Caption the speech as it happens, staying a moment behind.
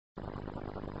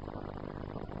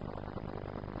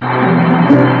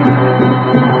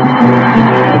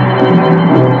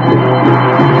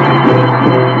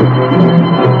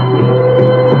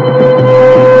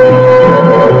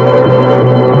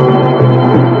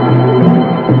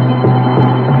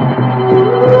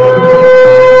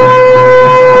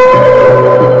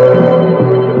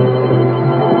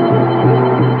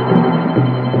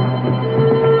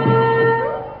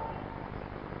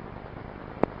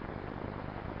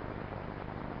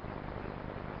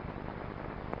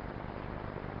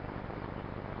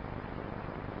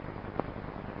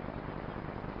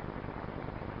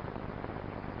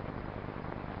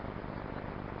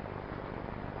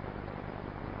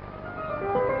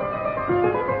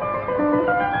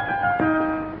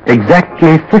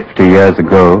Exactly 50 years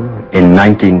ago, in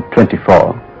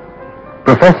 1924,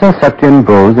 Professor Satyendra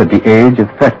Bose, at the age of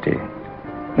 30,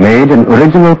 made an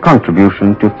original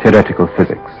contribution to theoretical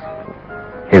physics.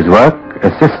 His work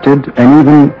assisted and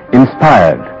even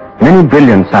inspired many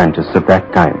brilliant scientists of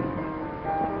that time.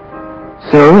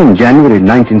 So, in January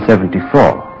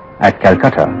 1974, at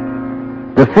Calcutta,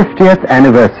 the 50th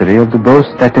anniversary of the Bose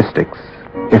statistics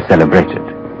is celebrated.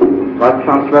 Vice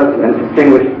Chancellors and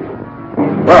distinguished,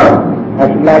 I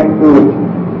should like to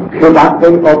show that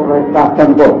thing of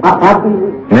Satyendra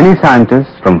Bose. Many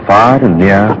scientists from far and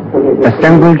near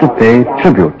assembled to pay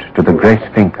tribute to the great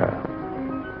thinker.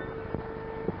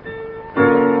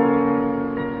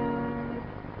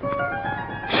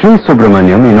 Sri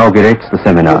Subramaniam inaugurates the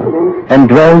seminar and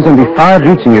dwells on the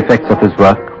far-reaching effects of his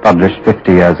work published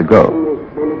 50 years ago.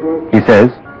 He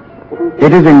says,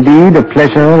 "It is indeed a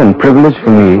pleasure and privilege for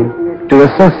me to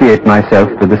associate myself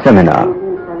with the seminar.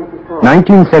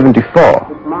 1974,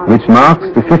 which marks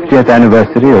the 50th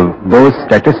anniversary of Bose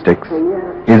statistics,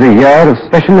 is a year of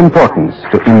special importance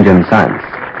to Indian science."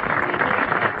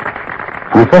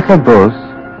 Professor Bose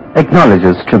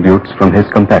acknowledges tributes from his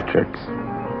compatriots.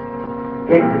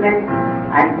 Gentlemen,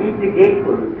 I am deeply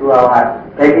grateful to our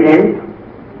President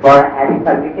for having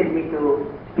permitted me to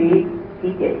speak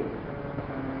seated.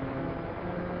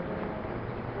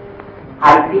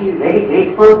 I feel very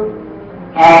grateful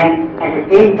and at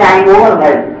the same time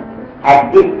overwhelmed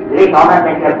at this great honor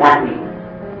that you have done me.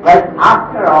 But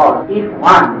after all, if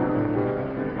one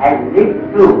has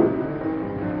lived through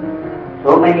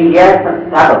so many years of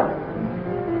struggle,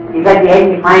 if at the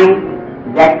end he finds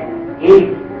that his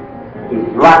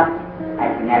work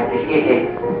has been appreciated,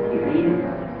 he feels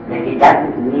that he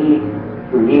doesn't need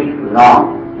to live too long.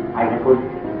 I suppose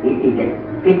this is a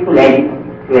peaceful end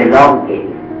to a long case.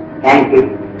 Thank you.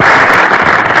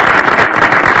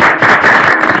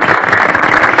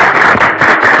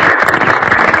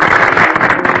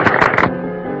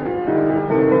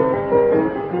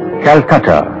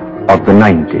 Calcutta of the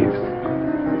 90s.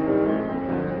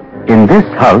 In this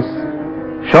house,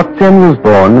 Satyendra was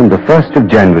born on the 1st of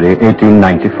January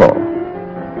 1894.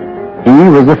 He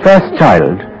was the first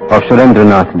child of Satyendra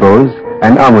Nath Bose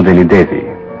and Amudini Devi.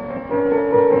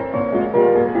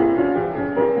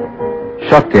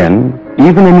 Satyendra,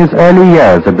 even in his early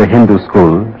years at the Hindu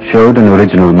school, showed an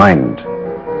original mind.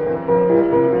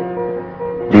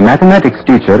 The mathematics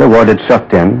teacher awarded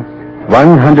Satyendra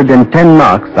 110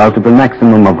 marks out of a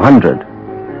maximum of 100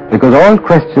 because all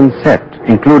questions set,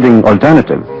 including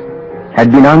alternatives,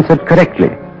 had been answered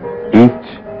correctly, each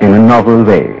in a novel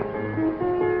way.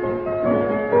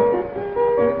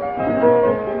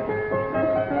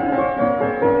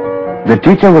 The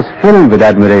teacher was filled with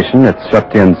admiration at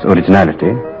Satyendra's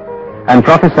originality and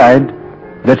prophesied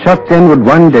that Satyendra would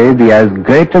one day be as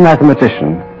great a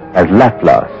mathematician as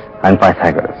Laplace and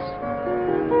Pythagoras.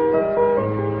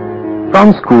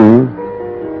 From school,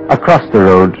 across the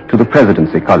road to the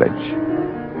Presidency College.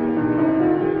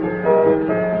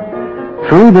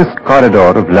 Through this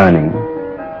corridor of learning,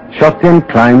 Satyendra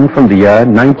climbed from the year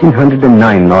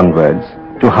 1909 onwards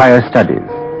to higher studies.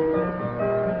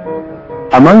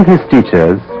 Among his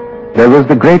teachers, there was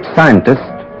the great scientist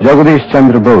Jagadish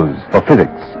Chandra Bose for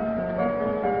physics.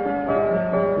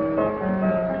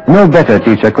 No better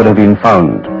teacher could have been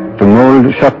found to mold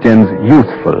Satyendra's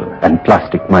youthful and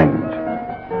plastic mind.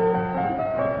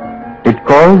 It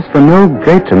calls for no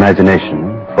great imagination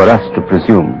for us to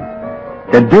presume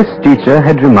that this teacher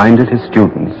had reminded his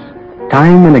students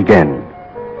time and again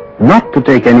not to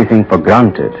take anything for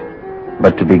granted,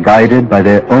 but to be guided by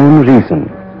their own reason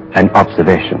and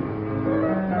observation.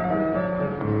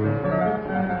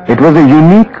 It was a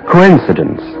unique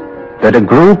coincidence that a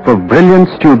group of brilliant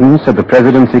students at the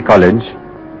Presidency College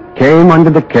came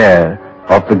under the care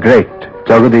of the great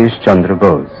Jagadish Chandra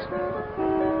Bose.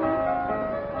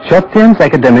 Satyendra's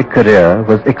academic career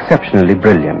was exceptionally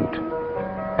brilliant,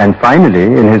 and finally,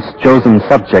 in his chosen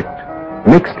subject,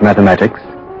 mixed mathematics,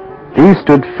 He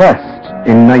stood first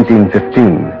in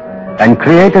 1915 and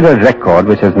created a record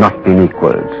which has not been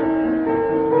equaled.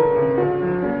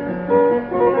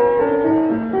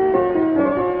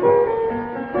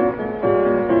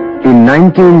 In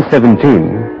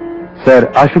 1917,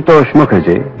 Sir Ashutosh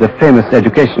Mukherjee, the famous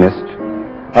educationist,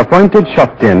 appointed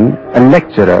Satyendra a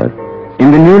lecturer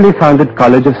in the newly founded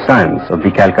College of Science of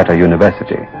the Calcutta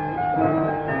University.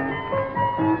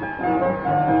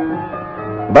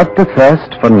 But the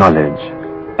thirst for knowledge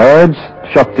urged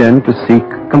Satyendra to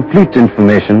seek complete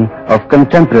information of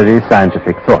contemporary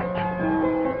scientific thought.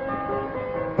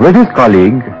 With his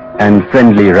colleague and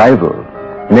friendly rival,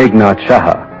 Meghnad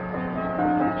Shah,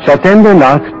 Satyendra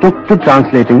Nath took to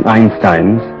translating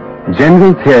Einstein's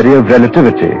general theory of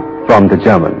relativity from the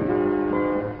German.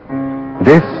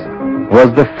 This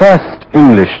was the first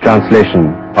English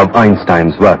translation of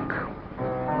Einstein's work.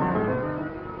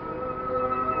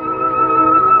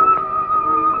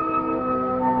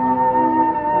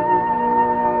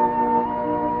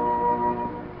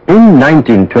 In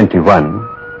 1921,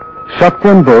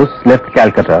 Satyendra Bose left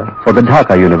Calcutta for the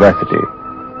Dhaka University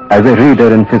as a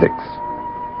reader in physics.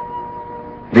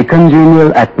 The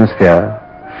congenial atmosphere,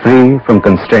 free from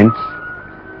constraints,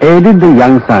 aided the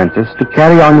young scientist to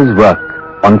carry on his work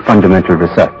on fundamental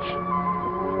research.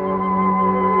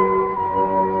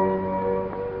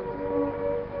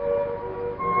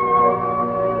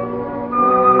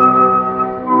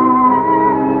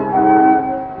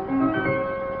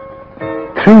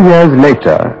 Three years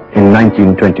later, in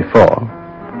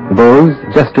 1924, Bose,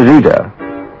 just a reader,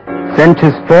 sent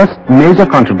his first major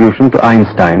contribution to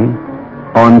Einstein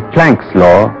on Planck's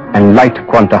law and light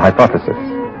quanta hypothesis.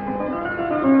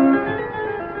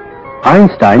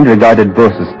 Einstein regarded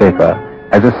Bose's paper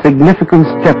as a significant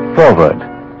step forward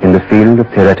in the field of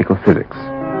theoretical physics.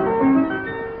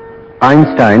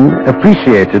 Einstein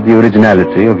appreciated the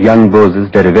originality of young Bose's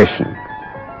derivation,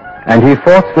 and he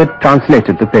forthwith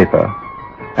translated the paper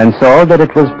and saw that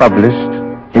it was published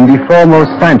in the foremost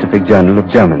scientific journal of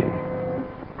Germany.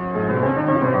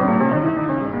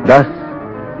 Thus,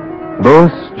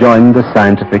 Bose joined the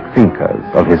scientific thinkers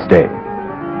of his day.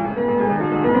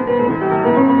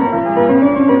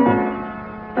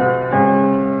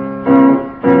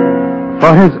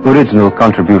 For his original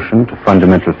contribution to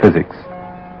fundamental physics,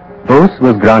 Bose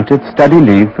was granted study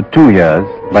leave for 2 years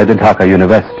by the Dhaka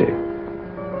University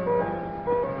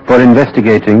for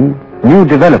investigating new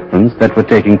developments that were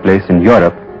taking place in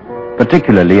Europe,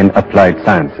 particularly in applied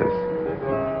sciences.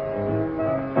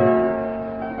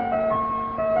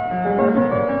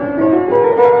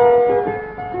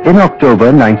 In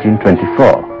October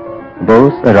 1924,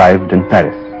 Bose arrived in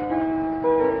Paris,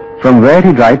 from where he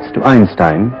writes to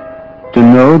Einstein to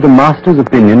know the master's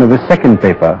opinion of a second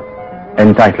paper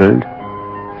entitled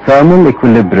Thermal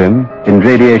Equilibrium in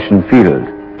Radiation Field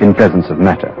in Presence of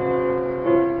Matter.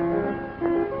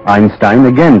 Einstein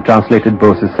again translated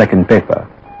Bose's second paper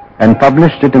and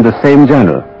published it in the same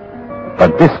journal,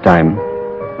 but this time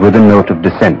with a note of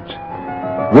dissent,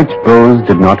 which Bose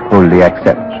did not wholly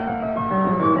accept.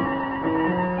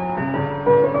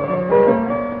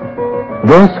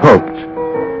 Bose hoped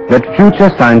that future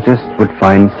scientists would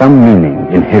find some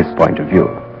meaning in his point of view.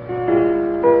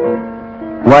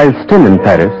 While still in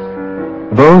Paris,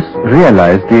 Bose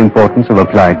realized the importance of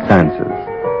applied sciences.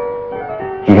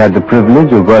 He had the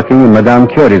privilege of working in Madam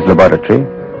Curie's laboratory,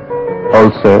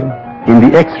 also in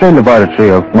the X-ray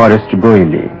laboratory of Maurice de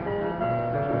Broglie.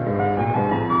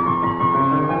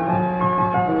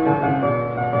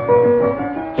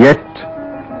 Yet,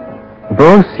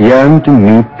 Bose yearned to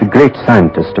meet the great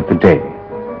scientist of the day.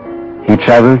 He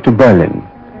traveled to Berlin,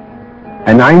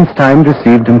 and Einstein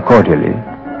received him cordially,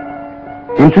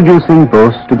 introducing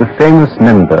Bose to the famous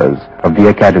members of the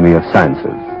Academy of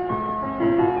Sciences.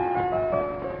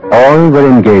 All were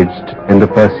engaged in the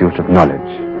pursuit of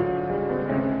knowledge.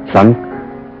 Planck,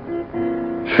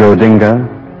 Schrödinger,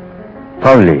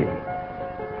 Pauli,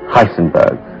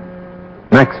 Heisenberg,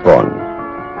 Max Born,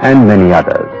 and many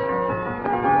others.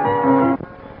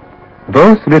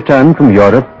 Bose returned from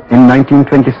Europe in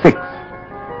 1926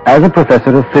 as a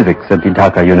professor of physics at the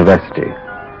Dhaka University.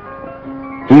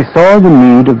 He saw the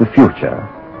need of the future,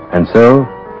 and so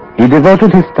he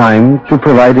devoted his time to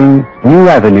providing new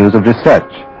avenues of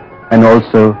research and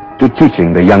also to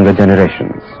teaching the younger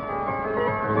generations.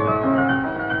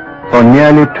 For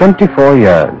nearly 24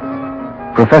 years,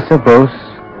 Professor Bose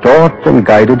taught and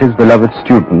guided his beloved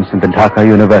students in the Dhaka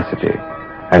University,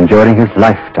 and during his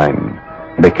lifetime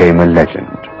became a legend.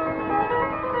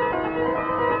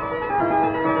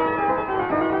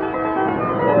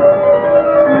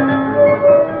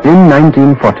 In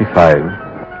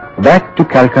 1945, back to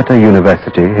Calcutta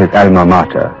University, his alma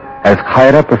mater, as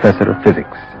Khaira Professor of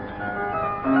Physics.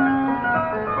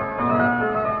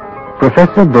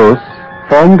 Professor Bose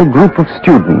formed a group of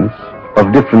students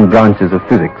of different branches of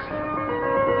physics.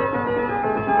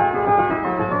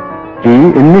 He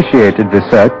initiated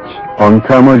research on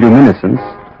thermoluminescence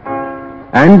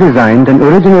and designed an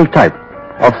original type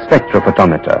of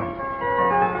spectrophotometer.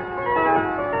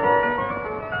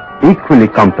 Equally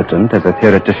competent as a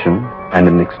theoretician and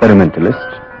an experimentalist,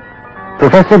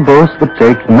 Professor Bose would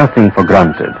take nothing for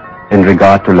granted in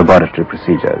regard to laboratory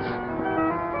procedures.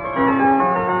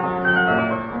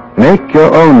 Make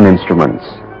your own instruments,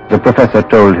 the professor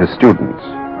told his students.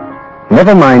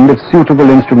 Never mind if suitable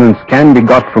instruments can be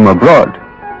got from abroad.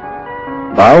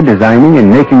 By designing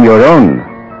and making your own,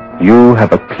 you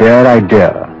have a clear idea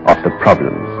of the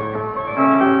problems.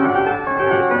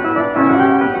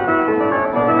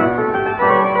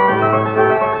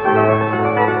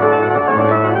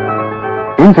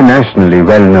 Internationally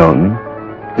well known,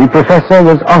 the professor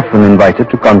was often invited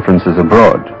to conferences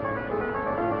abroad.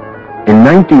 In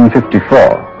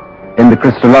 1954, in the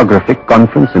crystallographic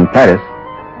conference in Paris,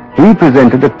 he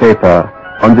presented a paper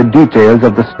on the details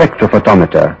of the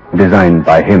spectrophotometer designed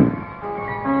by him.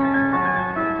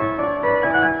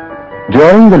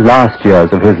 During the last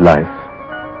years of his life,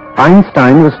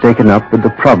 Einstein was taken up with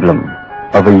the problem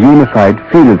of a unified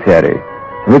field theory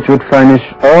which would furnish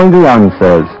all the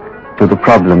answers to the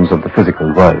problems of the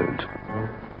physical world.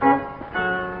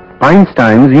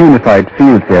 Einstein's unified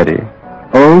field theory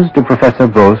owes to Professor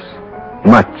Bose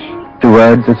much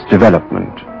towards its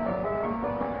development.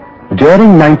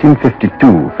 During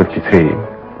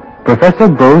 1952-53, Professor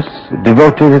Bose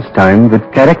devoted his time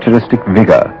with characteristic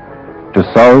vigor to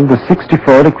solve the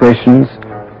 64 equations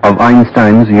of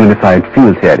Einstein's unified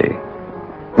field theory,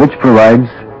 which provides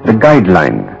the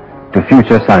guideline to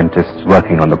future scientists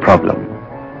working on the problem.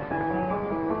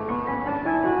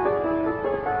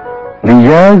 The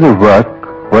years of work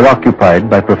were occupied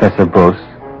by Professor Bose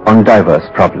on diverse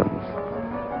problems.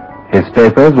 His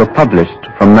papers were published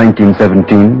from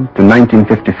 1917 to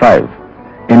 1955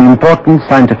 in important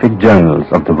scientific journals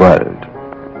of the world.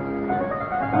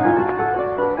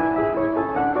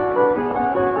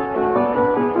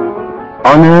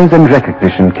 Honors and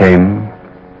recognition came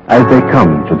as they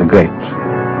come to the great.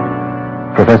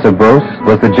 Professor Bose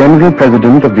was the General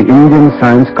President of the Indian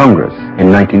Science Congress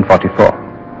in 1944.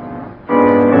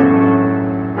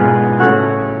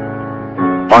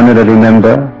 Honorary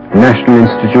Member, National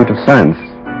Institute of Science,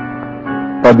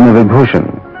 Padma Vibhushan.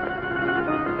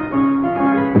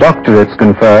 Doctorates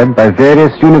conferred by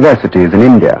various universities in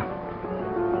India.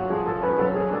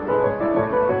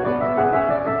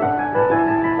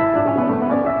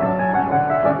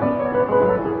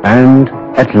 And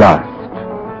at last,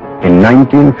 in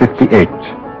 1958,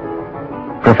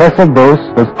 Professor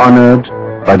Bose was honored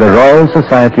by the Royal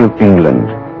Society of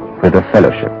England with a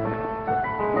fellowship.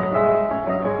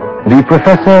 The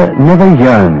professor never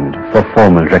yearned for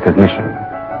formal recognition.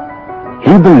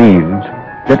 He believed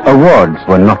that awards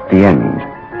were not the end.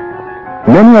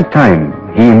 Many a time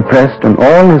he impressed on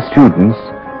all his students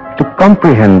to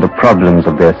comprehend the problems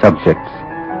of their subjects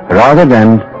rather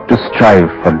than to strive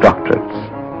for doctorates.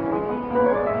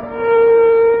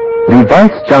 The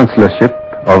Vice-Chancellorship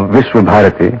of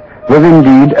Vishwabharati was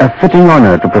indeed a fitting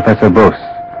honor to Professor Bose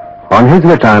on his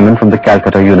retirement from the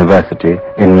Calcutta University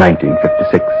in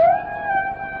 1956.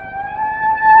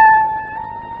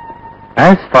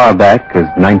 As far back as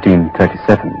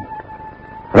 1937,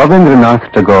 Rabindra Nath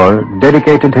Tagore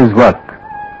dedicated his work,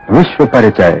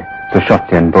 Vishwaparichay, to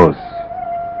Satyendra Bose,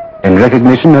 in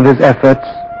recognition of his efforts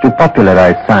to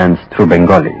popularize science through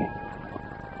Bengali.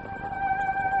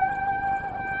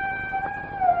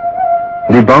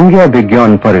 The Bangya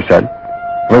Vigyan Parishad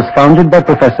was founded by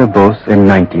Professor Bose in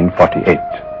 1948.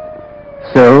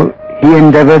 So he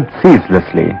endeavored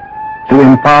ceaselessly to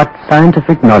impart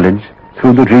scientific knowledge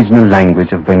through the regional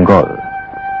language of Bengal.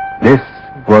 This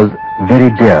was very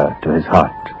dear to his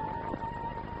heart.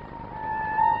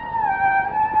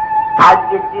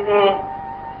 আজকের দিনে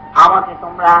আমাকে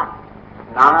তোমরা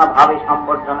নানাভাবে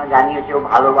সম্বর্ধনা জানিয়েছো,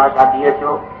 ভালোবাসা দিয়েছো।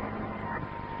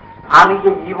 আমি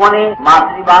যে জীবনে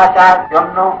মাতৃভাষার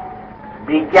জন্য,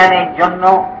 বিজ্ঞানের জন্য,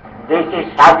 দেশের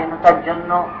স্বাধীনতার জন্য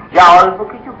যা অল্প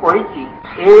কিছু করেছি,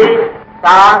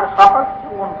 তার সহস্র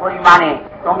গুণ পরিমাণে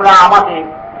তোমরা আমাকে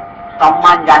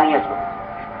সম্মান জানিয়েছো।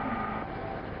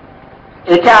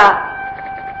 এটা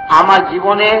আমার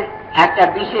জীবনের একটা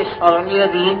বিশেষ স্মরণীয়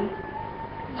দিন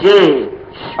যে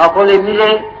সকলে মিলে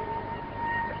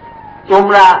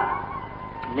তোমরা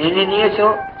মেনে নিয়েছো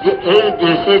যে এই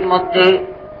দেশের মধ্যে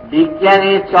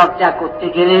বিজ্ঞানের চর্চা করতে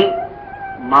গেলে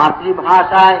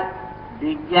মাতৃভাষায়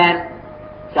বিজ্ঞান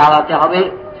চালাতে হবে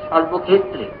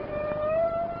সর্বক্ষেত্রে।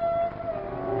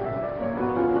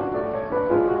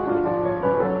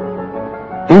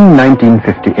 In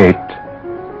 1958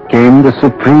 came the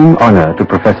supreme honor to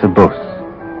Professor Bose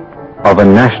of a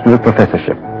national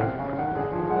professorship.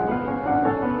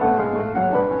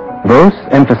 Bose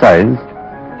emphasized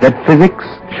that physics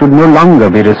should no longer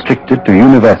be restricted to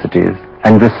universities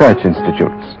and research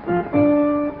institutes.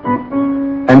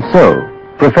 And so,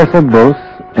 Professor Bose,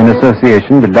 in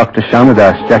association with Dr.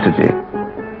 Shamadas Chatterjee,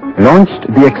 launched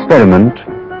the experiment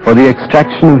for the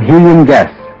extraction of helium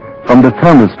gas from the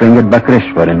thermal spring at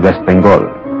Bakreshwar in West Bengal.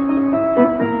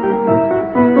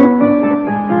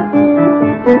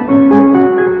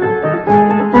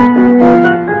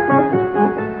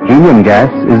 Helium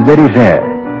gas is very rare,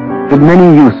 with many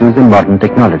uses in modern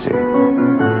technology.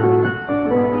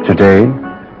 Today,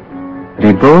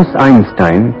 the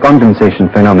Bose-Einstein condensation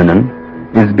phenomenon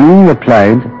is being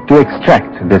applied to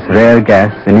extract this rare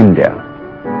gas in India.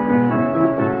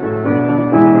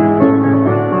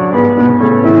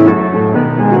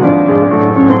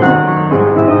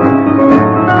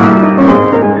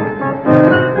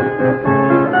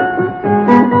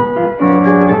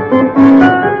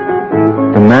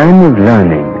 The man of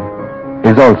learning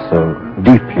is also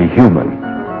deeply human.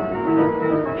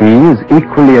 He is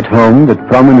equally at home with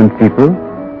prominent people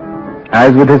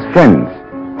as with his friends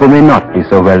who may not be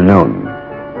so well known.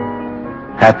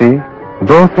 Happy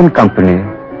both in company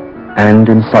and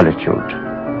in solitude.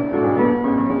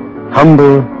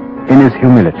 Humble in his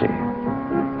humility.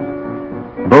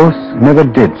 Bose never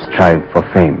did strive for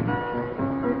fame.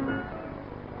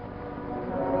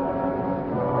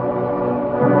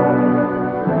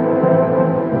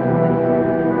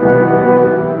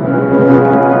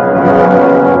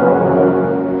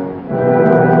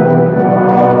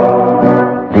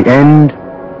 The end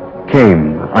came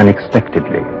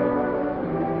unexpectedly.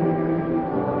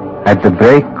 At the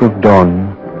break of dawn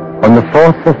on the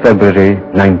 4th of February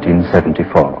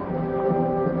 1974.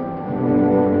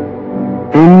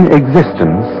 In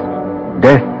existence,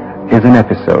 death is an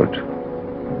episode.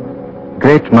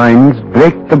 Great minds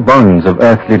break the bonds of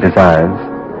earthly desires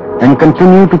and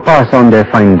continue to pass on their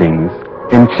findings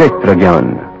in Kshetragyan,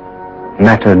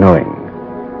 matter knowing.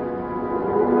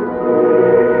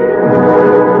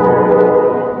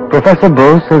 Professor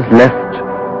Bose has left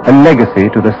a legacy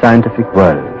to the scientific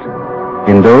world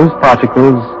in those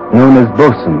particles known as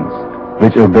bosons,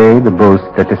 which obey the Bose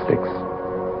statistics.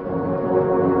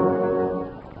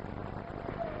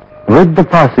 With the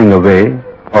passing away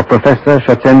of Professor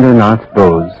Satyendra Nath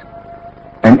Bose,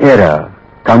 an era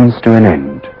comes to an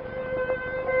end.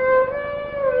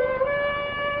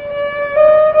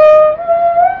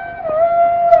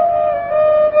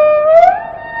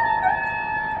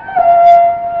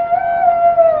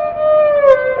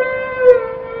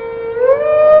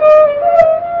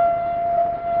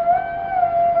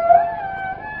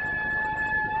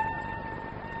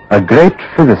 A great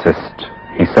physicist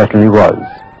he certainly was,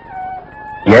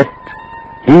 yet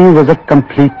he was a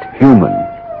complete human,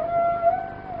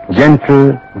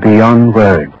 gentle beyond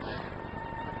words,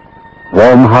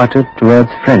 warm-hearted towards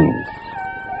friends.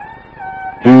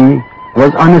 He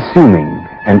was unassuming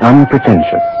and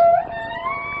unpretentious,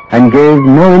 and gave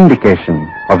no indication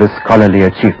of his scholarly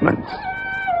achievements.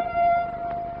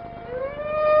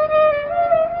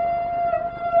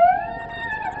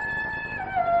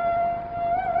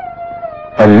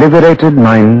 A liberated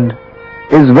mind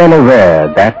is well aware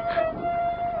that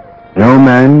no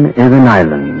man is an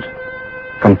island,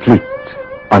 complete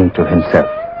unto himself.